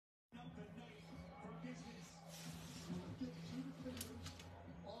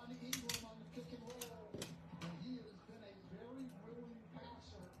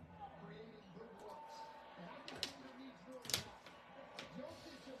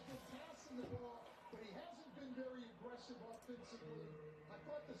the ball, but he hasn't been very aggressive offensively. I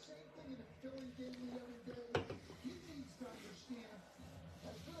thought the same thing in the Philly game the other day. He needs to understand,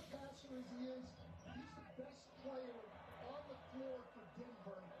 as good a passer as he is, he's the best player on the floor for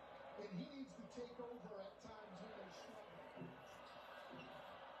Denver, and he needs to take over at times when they're struggling.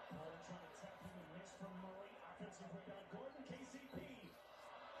 Trying to tap him and miss from Murray. Offensive rebound, Gordon, KCP.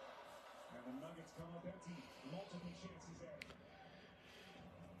 And the Nuggets come up empty. Multiple chances there.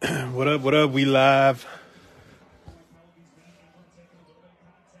 What up, what up? We live.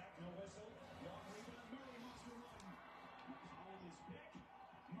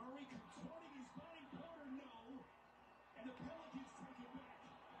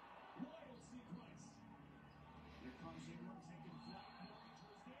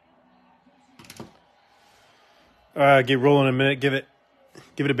 All right, get rolling in a minute. Give it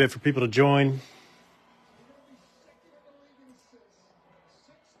a bit for people to join.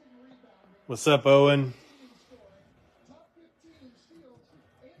 What's up, Owen?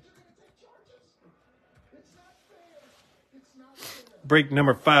 Break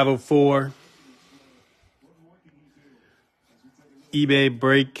number 504. eBay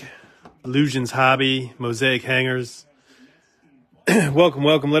break. Illusions hobby. Mosaic hangers. Welcome,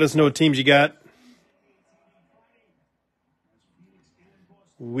 welcome. Let us know what teams you got.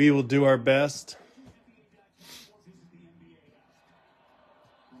 We will do our best.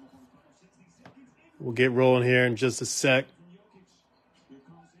 We'll get rolling here in just a sec.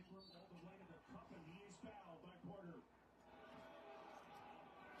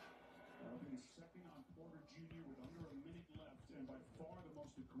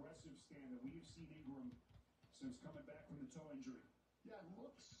 Since coming back from the toe injury. Yeah,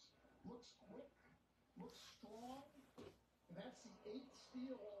 looks quick, looks strong, and that's the 8th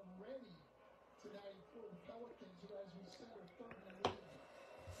steal already tonight for the Pelicans, who, as we said, are third in the league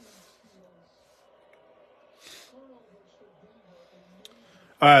in steals. Turnovers for Denver.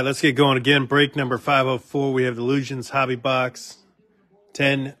 All right, let's get going again. Break number 504. We have the Illusions Hobby Box,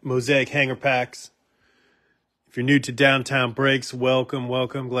 10 Mosaic hanger packs. If you're new to Downtown Breaks, welcome,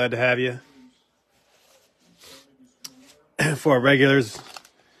 welcome. Glad to have you. For our regulars,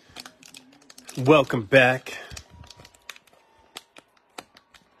 welcome back.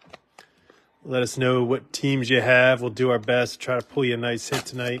 Let us know what teams you have. We'll do our best to try to pull you a nice hit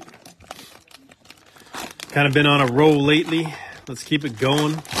tonight. Kind of been on a roll lately. Let's keep it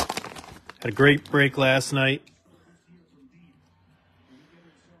going. Had a great break last night.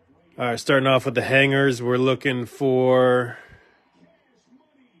 All right, starting off with the hangers. We're looking for...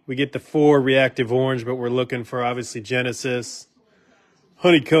 We get the 4 reactive orange, but we're looking for, obviously, Genesis,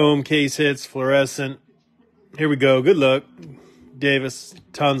 honeycomb, case hits, fluorescent. Here we go. Good luck. Davis,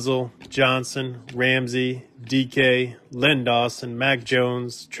 Tunzel, Johnson, Ramsey, DK, Len Dawson, Mac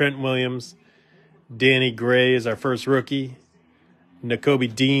Jones, Trent Williams, Danny Gray is our first rookie,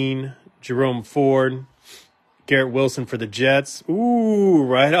 Nakobe Dean, Jerome Ford, Garrett Wilson for the Jets. Ooh,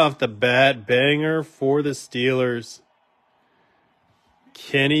 right off the bat, banger for the Steelers.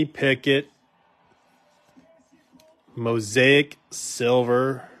 Kenny Pickett, Mosaic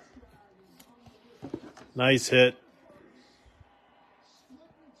silver. Nice hit.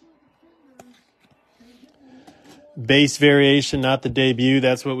 Base variation, not the debut.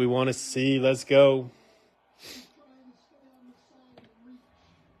 That's what we want to see. Let's go.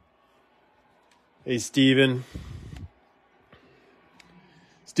 Hey, Steven.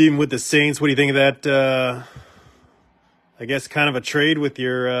 Steven with the Saints. What do you think of that? I guess kind of a trade with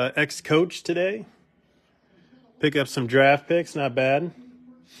your ex-coach today. Pick up some draft picks, not bad.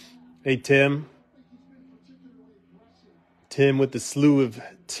 Hey, Tim. Tim with the slew of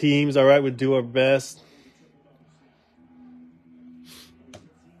teams. All right, we'll do our best.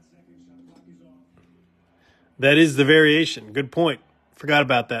 That is the variation. Good point. Forgot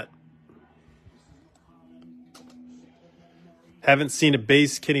about that. Haven't seen a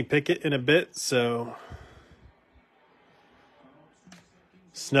base Kenny Pickett in a bit, so...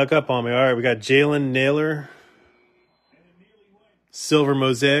 Snuck up on me. All right, we got Jalen Naylor, silver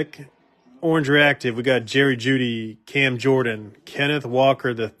Mosaic, orange reactive. We got Jerry Jeudy, Cam Jordan, Kenneth Walker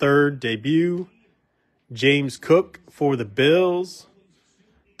III debut, James Cook for the Bills,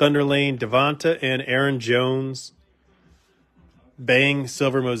 Thunder Lane Devonta, and Aaron Jones. Bang,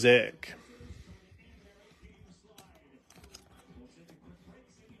 silver Mosaic.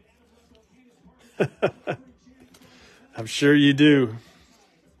 I'm sure you do.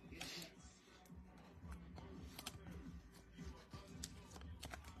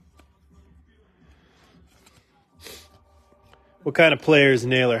 What kind of player is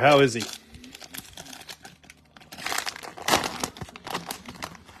Naylor? How is he?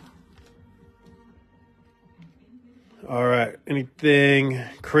 All right. Anything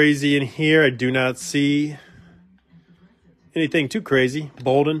crazy in here? I do not see anything too crazy.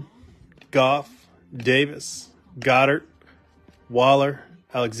 Bolden, Goff, Davis, Goddard, Waller,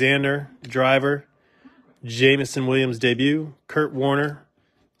 Alexander, Driver, Jamison Williams debut, Kurt Warner,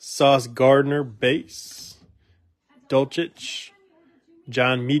 Sauce Gardner base, Dulcich,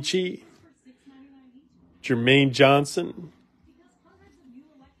 John Michie, Jermaine Johnson,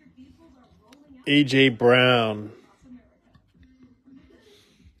 A.J. Brown.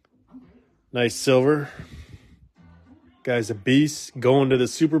 Nice silver. Guy's a beast. Going to the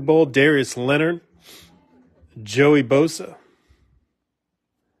Super Bowl. Darius Leonard, Joey Bosa,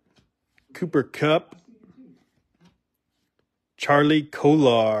 Cooper Kupp, Charlie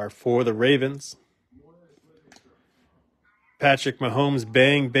Kolar for the Ravens, Patrick Mahomes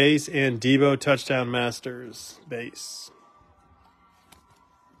bang base, and Debo touchdown masters base.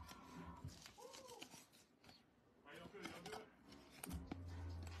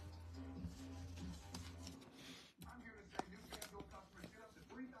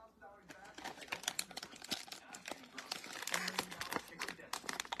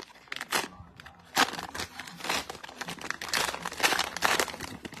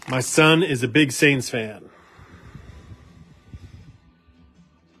 My son is a big Saints fan.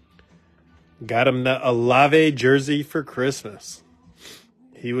 Got him the Olave jersey for Christmas.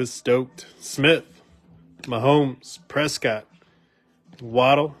 He was stoked. Smith, Mahomes, Prescott,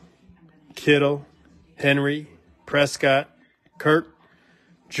 Waddle, Kittle, Henry, Prescott, Kirk,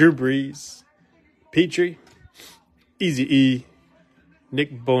 Drew Brees, Petrie, Easy E,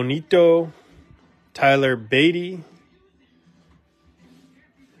 Nick Bonito, Tyler Beatty.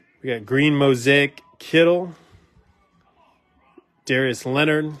 We got green Mosaic Kittle, Darius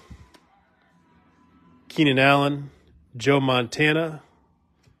Leonard, Keenan Allen, Joe Montana,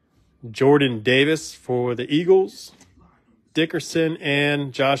 Jordan Davis for the Eagles, Dickerson,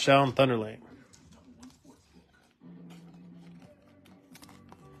 and Josh Allen Thunderlane.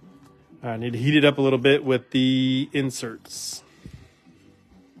 All right, I need to heat it up a little bit with the inserts.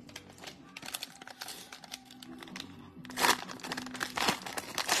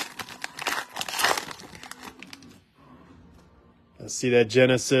 Let's see that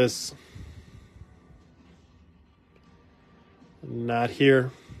Genesis. Not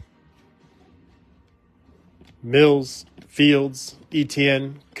here. Mills, Fields,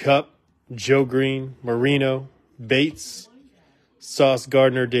 Etienne, Cup, Joe Green, Marino, Bates, Sauce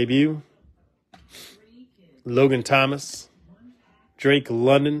Gardner debut, Logan Thomas, Drake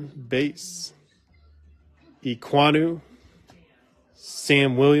London base, Equanu,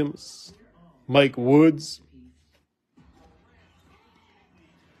 Sam Williams, Mike Woods.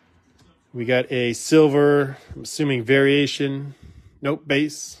 We got a silver, I'm assuming variation, nope,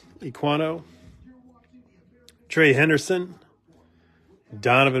 base, Equano, Trey Henderson,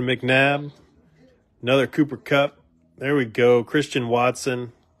 Donovan McNabb, another Cooper Kupp. There we go, Christian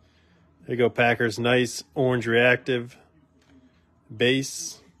Watson. There you go, Packers. Nice orange reactive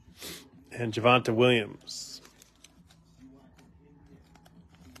base, and Javonte Williams.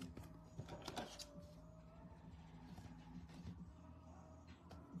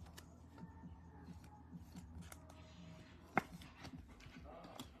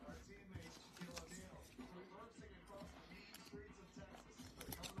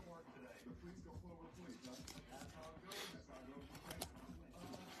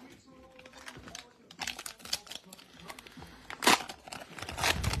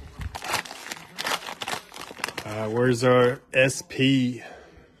 Where's our SP?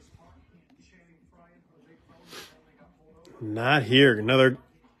 Not here. Another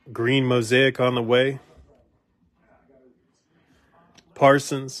green Mosaic on the way.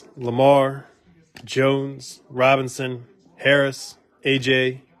 Parsons, Lamar, Jones, Robinson, Harris,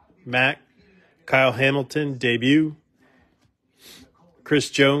 AJ, Mack, Kyle Hamilton, debut. Chris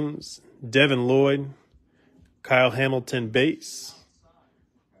Jones, Devin Lloyd, Kyle Hamilton, base.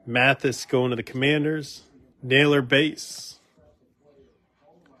 Mathis going to the Commanders. Naylor base.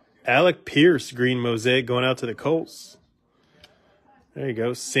 Alec Pierce, green Mosaic, going out to the Colts. There you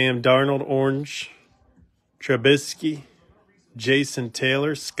go. Sam Darnold, orange. Trubisky. Jason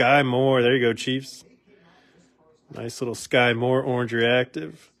Taylor. Sky Moore. There you go, Chiefs. Nice little Sky Moore, orange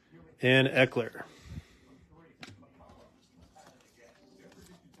reactive. And Eckler.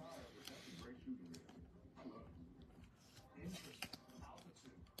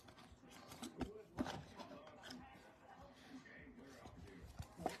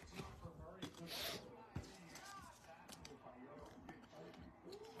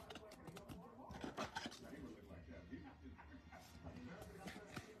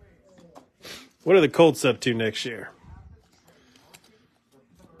 What are the Colts up to next year?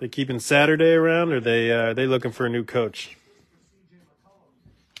 They keeping Saturday around, or they looking for a new coach?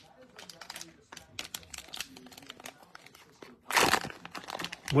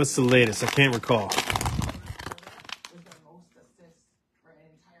 What's the latest? I can't recall.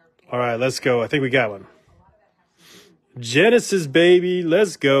 All right, let's go. I think we got one. Genesis, baby.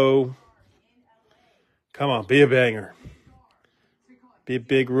 Let's go. Come on, be a banger. Be a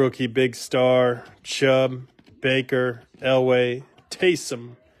big rookie, big star. Chubb, Baker, Elway,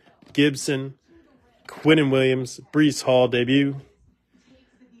 Taysom, Gibson, Quinnen Williams, Breece Hall debut.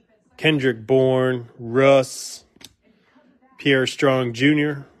 Kendrick Bourne, Russ, Pierre Strong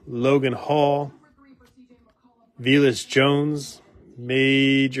Jr., Logan Hall, Velus Jones,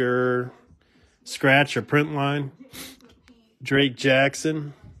 major scratch or print line, Drake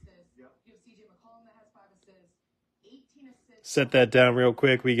Jackson. Set that down real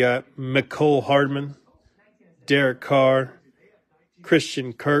quick. We got McCole Hardman, Derek Carr,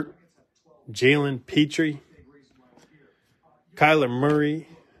 Christian Kirk, Jalen Petrie, Kyler Murray,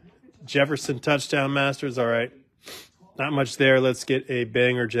 Jefferson touchdown masters. All right. Not much there. Let's get a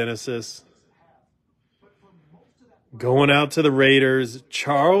banger Genesis. Going out to the Raiders,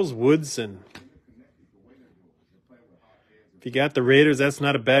 Charles Woodson. If you got the Raiders, that's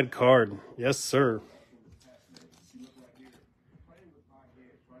not a bad card. Yes, sir.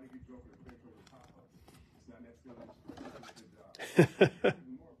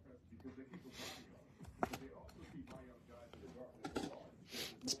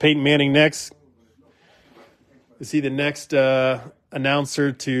 Is Peyton Manning next? Is he the next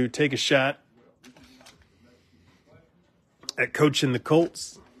announcer to take a shot at coaching the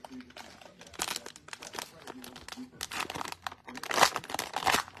Colts?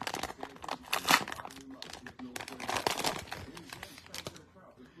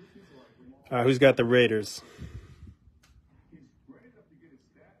 Who's got the Raiders?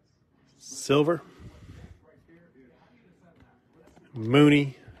 Silver,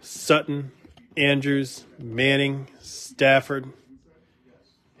 Mooney, Sutton, Andrews, Manning, Stafford,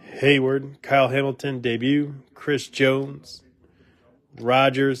 Hayward, Kyle Hamilton, debut, Chris Jones,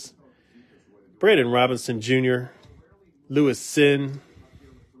 Rodgers, Brandon Robinson Jr., Lewis Sin.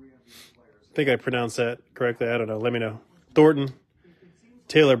 I think I pronounced that correctly. I don't know. Let me know. Thornton,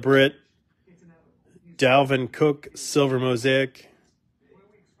 Taylor Britt, Dalvin Cook, Silver Mosaic,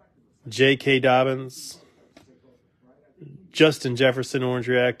 J.K. Dobbins, Justin Jefferson, Orange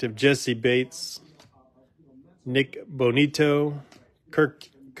Reactive, Jesse Bates, Nick Bonito, Kirk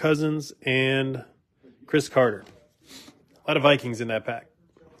Cousins, and Chris Carter. A lot of Vikings in that pack.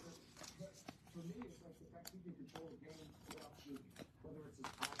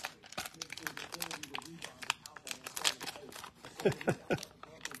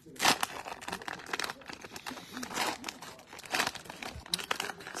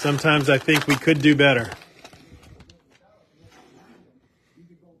 Sometimes I think we could do better.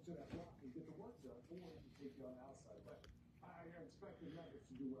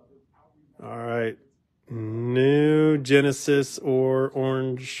 All right. New Genesis or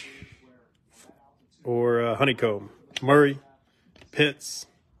Orange or Honeycomb. Murray, Pitts,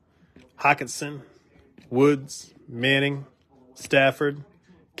 Hockenson, Woods, Manning, Stafford,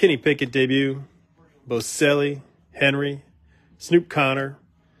 Kenny Pickett debut, Boselli, Henry, Snoop Connor,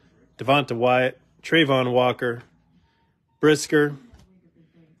 Devonta Wyatt, Trayvon Walker, Brisker,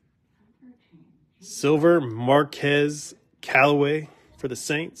 Silver, Marquez, Callaway for the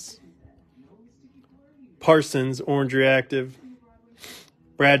Saints, Parsons, Orange Reactive,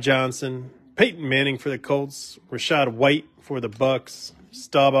 Brad Johnson, Peyton Manning for the Colts, Rashad White for the Bucks,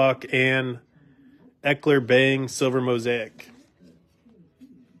 Staubach, and Eckler Bang, Silver Mosaic.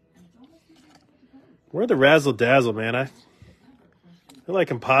 Where the razzle dazzle, man? I feel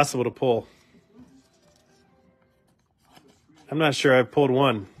like impossible to pull. I'm not sure I've pulled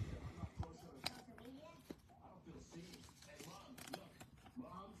one.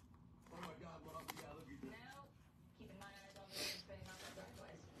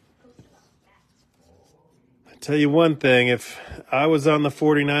 I tell you one thing, if I was on the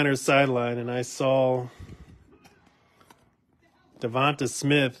 49ers sideline and I saw Devonta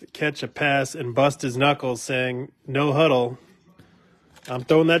Smith catch a pass and bust his knuckles saying, "No huddle," I'm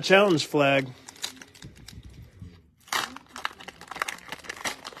throwing that challenge flag.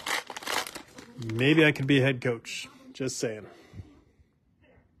 Maybe I could be a head coach. Just saying.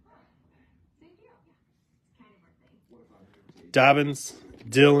 Dobbins,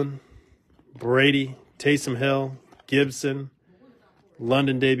 Dillon, Brady, Taysom Hill, Gibson,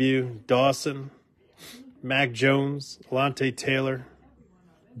 London debut, Dawson, Mac Jones, Alante Taylor,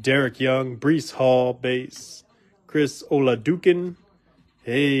 Derek Young, Breece Hall, base, Chris Oladukin,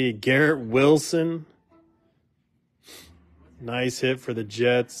 Hey, Garrett Wilson. Nice hit for the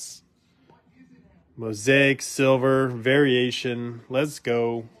Jets. Mosaic, silver, variation. Let's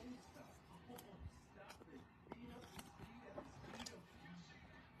go.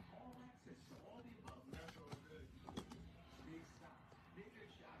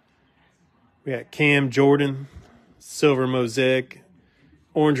 We got Cam Jordan, silver mosaic,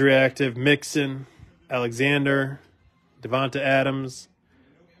 orange reactive, Mixon, Alexander, Devonta Adams,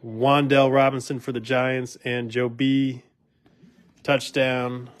 Wandell Robinson for the Giants, and Joe B.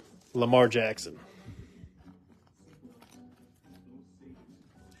 Touchdown, Lamar Jackson.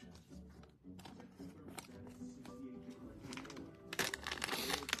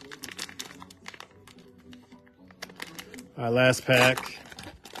 Our last pack.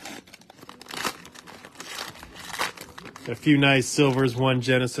 Got a few nice silvers, one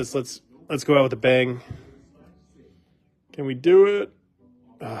Genesis. Let's go out with a bang. Can we do it?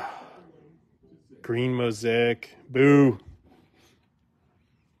 Green mosaic. Boo.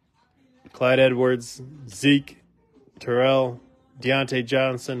 Clyde Edwards, Zeke, Terrell, Deontay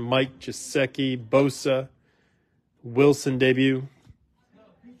Johnson, Mike Gesicki, Bosa, Wilson debut,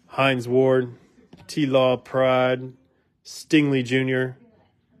 Hines Ward, T-Law Pride, Stingley Jr.,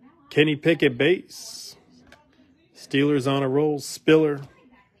 Kenny Pickett base, Steelers on a roll, Spiller,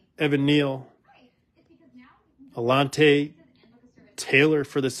 Evan Neal, Alante Taylor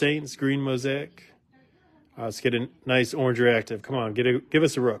for the Saints, green mosaic. Let's get a nice orange reactive. Come on, give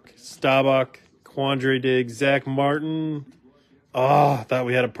us a rook. Staubach, Quandre Diggs, Zach Martin. Oh, thought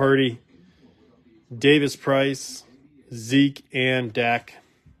we had a Purdy. Davis Price, Zeke, and Dak.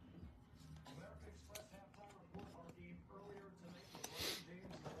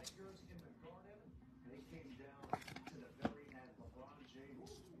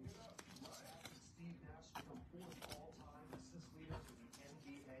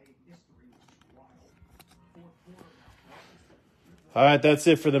 All right, that's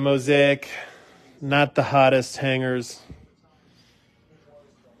it for the mosaic. Not the hottest hangers.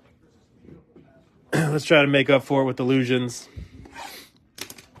 Let's try to make up for it with illusions.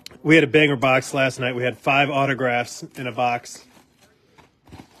 We had a banger box last night. We had 5 autographs in a box.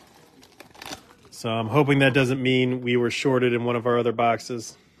 So I'm hoping that doesn't mean we were shorted in one of our other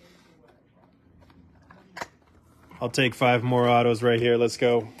boxes. I'll take 5 more autos right here. Let's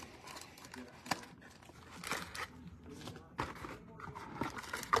go.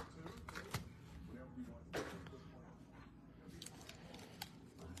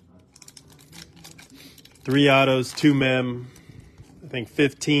 Three autos, 2 mem. I think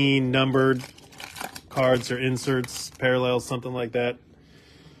 15 numbered cards or inserts, parallels, something like that.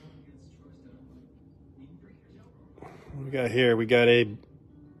 What we got here? We got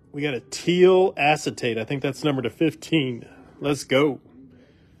a teal acetate. I think that's numbered to 15. Let's go.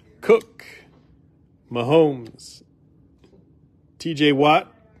 Cook, Mahomes, TJ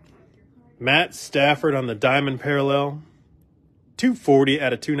Watt, Matt Stafford on the diamond parallel. 240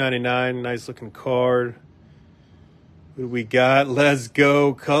 out of 299. Nice looking card. Who we got? Let's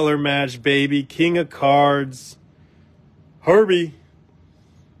go. Color match, baby. King of cards. Herbie.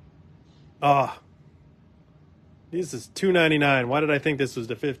 This is 299. Why did I think this was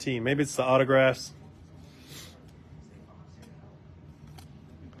the 15? Maybe it's the autographs.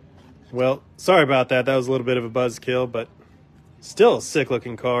 Well, sorry about that. That was a little bit of a buzzkill, but still a sick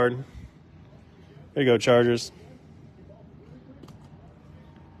looking card. There you go, Chargers.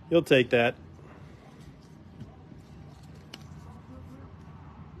 You'll take that.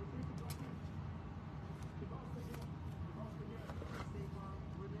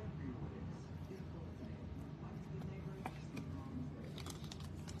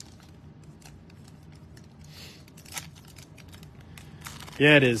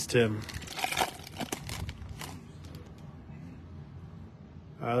 Yeah, it is, Tim.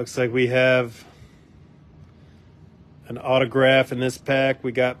 Looks like we have an autograph in this pack.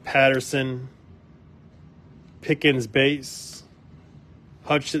 We got Patterson, Pickens base,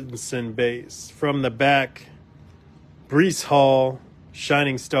 Hutchinson base. From the back, Breece Hall,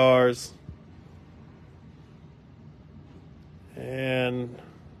 Shining Stars, and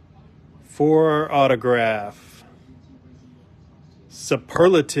for autograph,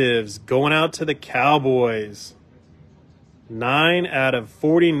 Superlatives going out to the Cowboys. 9 out of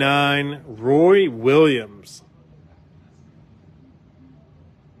 49, Roy Williams.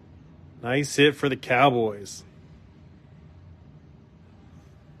 Nice hit for the Cowboys.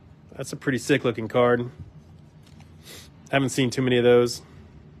 That's a pretty sick looking card. Haven't seen too many of those.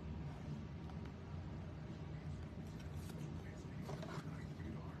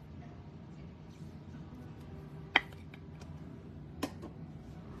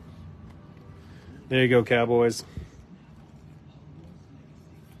 There you go, Cowboys.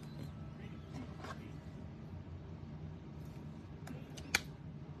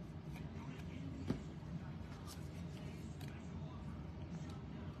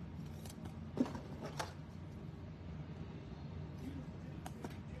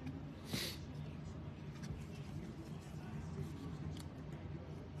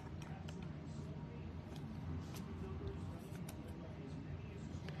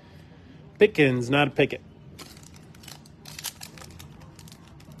 Pickens, not a Pickett.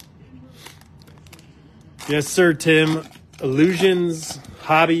 Yes, sir, Tim. Illusions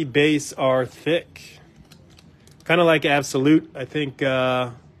hobby base are thick. Kind of like Absolute. I think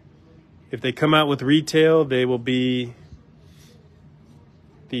if they come out with retail, they will be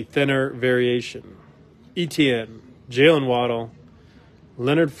the thinner variation. ETN, Jalen Waddle,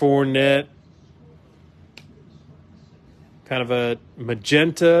 Leonard Fournette, kind of a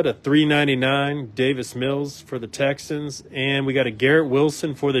magenta to $3.99. Davis Mills for the Texans. And we got a Garrett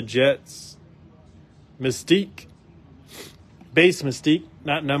Wilson for the Jets. Mystique. Base Mystique,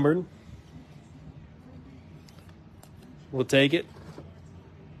 not numbered. We'll take it.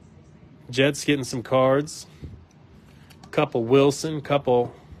 Jets getting some cards. Couple Wilson,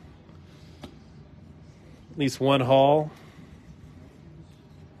 couple, at least one Hall.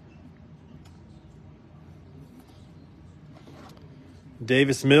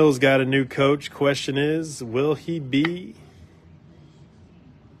 Davis Mills got a new coach. Question is, will he be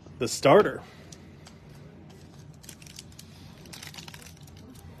the starter?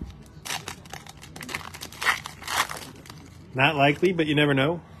 Not likely, but you never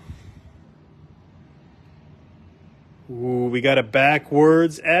know. Ooh, we got a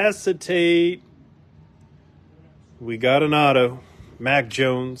backwards acetate. We got an auto. Mac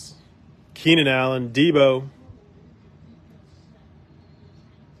Jones, Keenan Allen, Debo.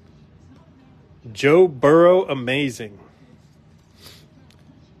 Joe Burrow, amazing.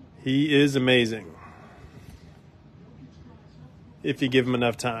 He is amazing. If you give him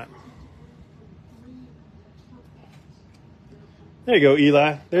enough time. There you go,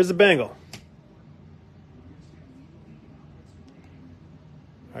 Eli. There's the Bengal.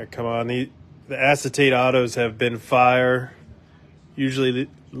 All right, come on. The acetate autos have been fire. Usually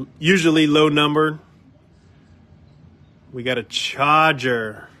low numbered. We got a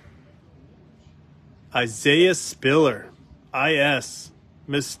Charger. Isaiah Spiller. IS.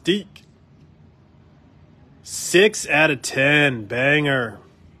 Mystique. 6 out of 10. Banger.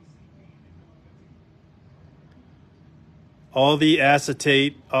 All the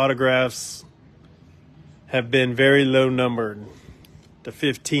acetate autographs have been very low numbered. To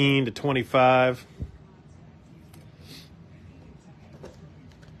 15 to 25.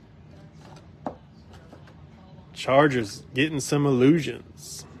 Chargers getting some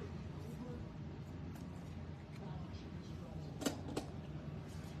illusions.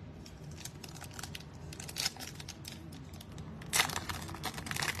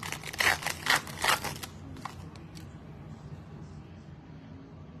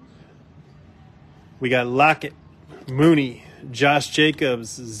 We got Lockett, Mooney, Josh Jacobs,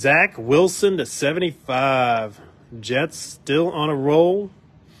 Zach Wilson to 75. Jets still on a roll.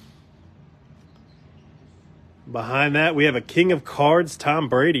 Behind that, we have a King of Cards, Tom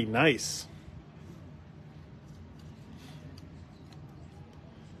Brady. Nice.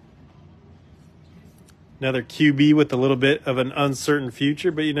 Another QB with a little bit of an uncertain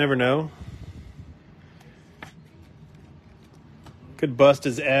future, but you never know. Could bust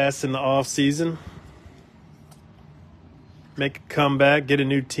his ass in the offseason. Make a comeback, get a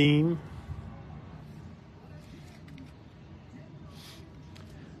new team.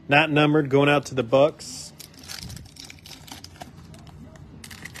 Not numbered, going out to the Bucks.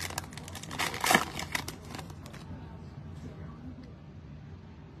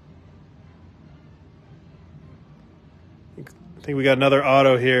 I think we got another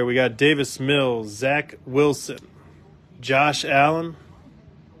auto here. We got Davis Mills, Zach Wilson, Josh Allen,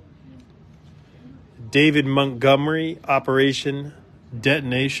 David Montgomery, Operation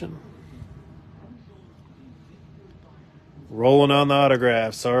Detonation. Rolling on the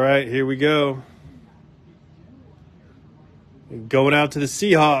autographs. All right, here we go. Going out to the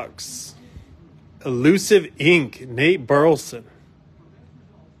Seahawks. Elusive Ink, Nate Burleson.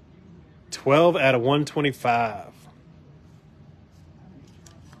 12 out of 125.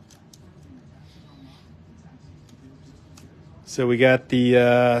 So we got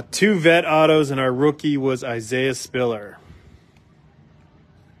the 2 vet autos, and our rookie was Isaiah Spiller.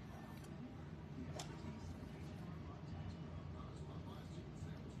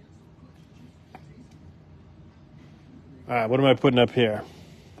 All right, what am I putting up here?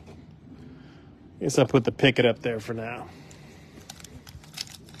 Guess I'll put the Pickett up there for now.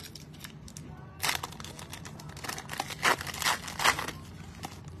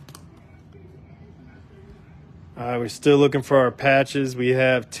 We're still looking for our patches. We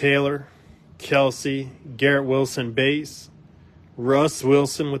have Taylor, Kelsey, Garrett Wilson base, Russ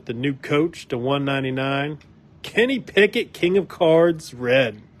Wilson with the new coach to 199, Kenny Pickett, King of Cards,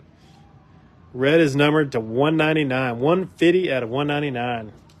 red. Red is numbered to 199, 150 out of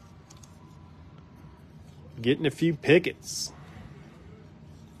 199. Getting a few Pickets.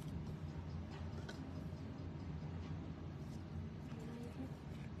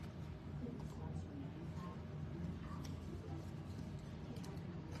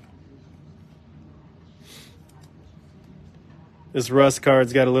 This Russ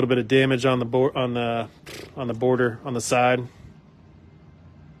card's got a little bit of damage on the board, on the border, on the side.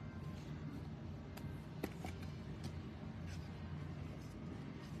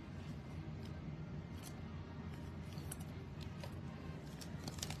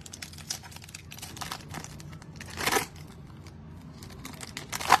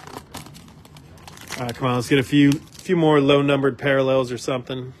 All right, come on, let's get a few more low-numbered parallels or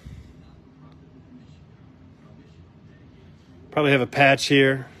something. Probably have a patch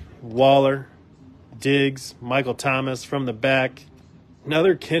here. Waller, Diggs, Michael Thomas from the back.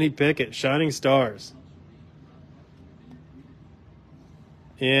 Another Kenny Pickett, Shining Stars.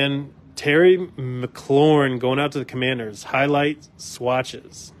 And Terry McLaurin going out to the Commanders. Highlight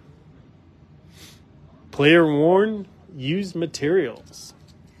swatches. Player worn, used materials.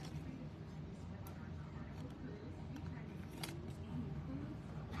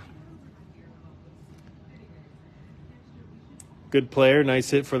 Good player. Nice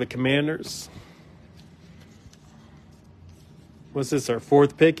hit for the Commanders. What's this, our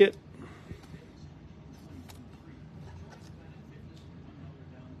fourth Pickett?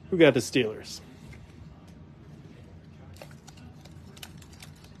 Who got the Steelers?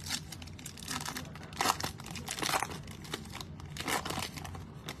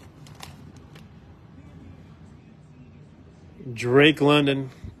 Drake London,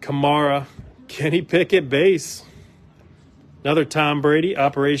 Kamara, Kenny Pickett base. Another Tom Brady,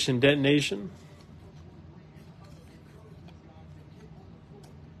 Operation Detonation.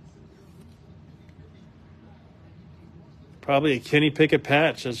 Probably a Kenny Pickett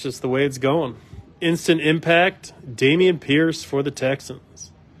patch. That's just the way it's going. Instant impact, Dameon Pierce for the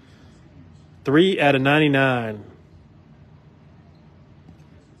Texans. 3 out of 99.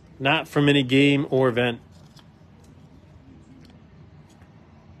 Not from any game or event.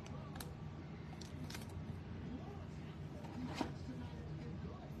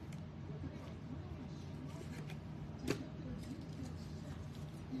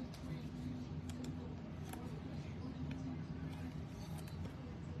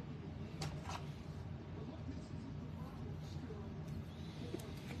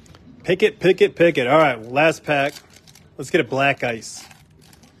 Pickett. All right, last pack. Let's get a Black Ice.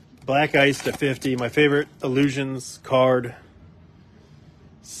 Black Ice to 50. My favorite Illusions card.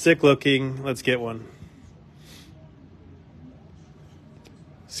 Sick looking. Let's get one.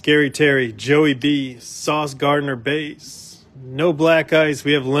 Scary Terry, Joey B, Sauce Gardner base. No Black Ice.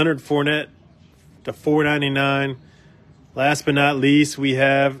 We have Leonard Fournette to 499. Last but not least, we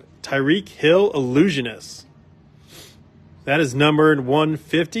have Tyreek Hill Illusionist. That is numbered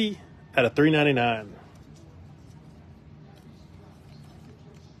 150 out of 399.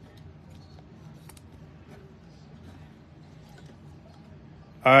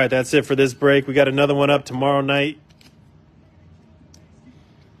 All right, that's it for this break. We got another one up tomorrow night.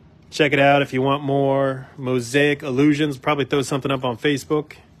 Check it out if you want more Mosaic Illusions. Probably throw something up on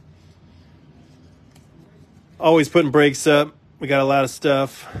Facebook. Always putting breaks up. We got a lot of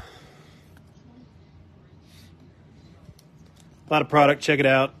stuff. A lot of product. Check it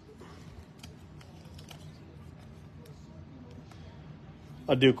out.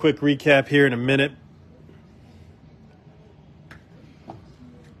 I'll do a quick recap here in a minute.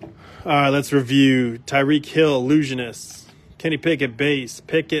 All right, let's review Tyreek Hill Illusionists, Kenny Pickett base,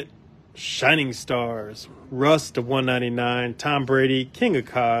 Pickett Shining Stars, Russ to 199, Tom Brady King of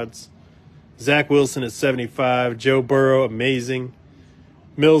Cards, Zach Wilson at 75, Joe Burrow Amazing,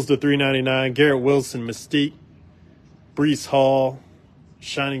 Mills to 399, Garrett Wilson Mystique, Breece Hall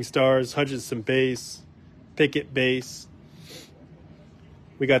Shining Stars, Hutchinson base, Pickett base.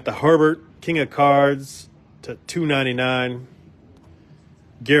 We got the Herbert King of Cards to 299.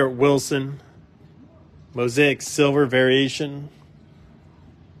 Garrett Wilson, Mosaic Silver Variation.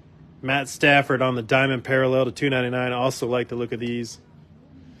 Matt Stafford on the Diamond Parallel to 299. I also like the look of these.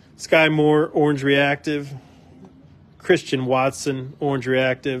 Sky Moore Orange Reactive. Christian Watson Orange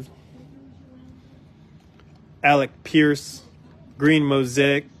Reactive. Alec Pierce, green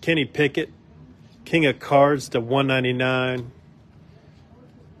Mosaic, Kenny Pickett, King of Cards to 199.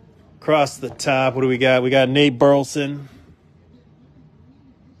 Across the top, what do we got? We got Nate Burleson,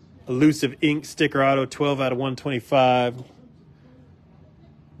 Elusive Ink sticker auto, 12 out of 125.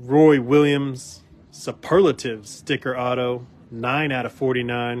 Roy Williams, Superlative sticker auto, 9 out of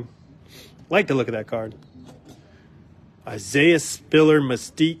 49. Like the look of that card. Isaiah Spiller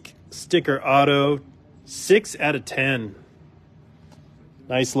Mystique sticker auto, 6 out of 10.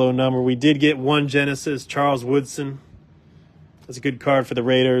 Nice low number. We did get one Genesis, Charles Woodson. That's a good card for the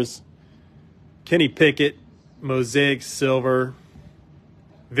Raiders. Kenny Pickett, Mosaic Silver.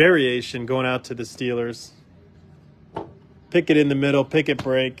 Variation going out to the Steelers. Pickett in the middle, Pickett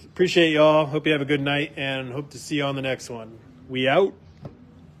break. Appreciate y'all. Hope you have a good night and hope to see you on the next one. We out.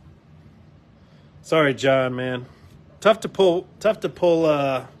 Sorry, John, man. Tough to pull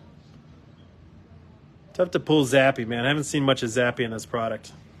Zappy, man. I haven't seen much of Zappy in this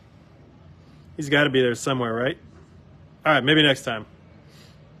product. He's got to be there somewhere, right? All right, maybe next time.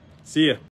 See ya.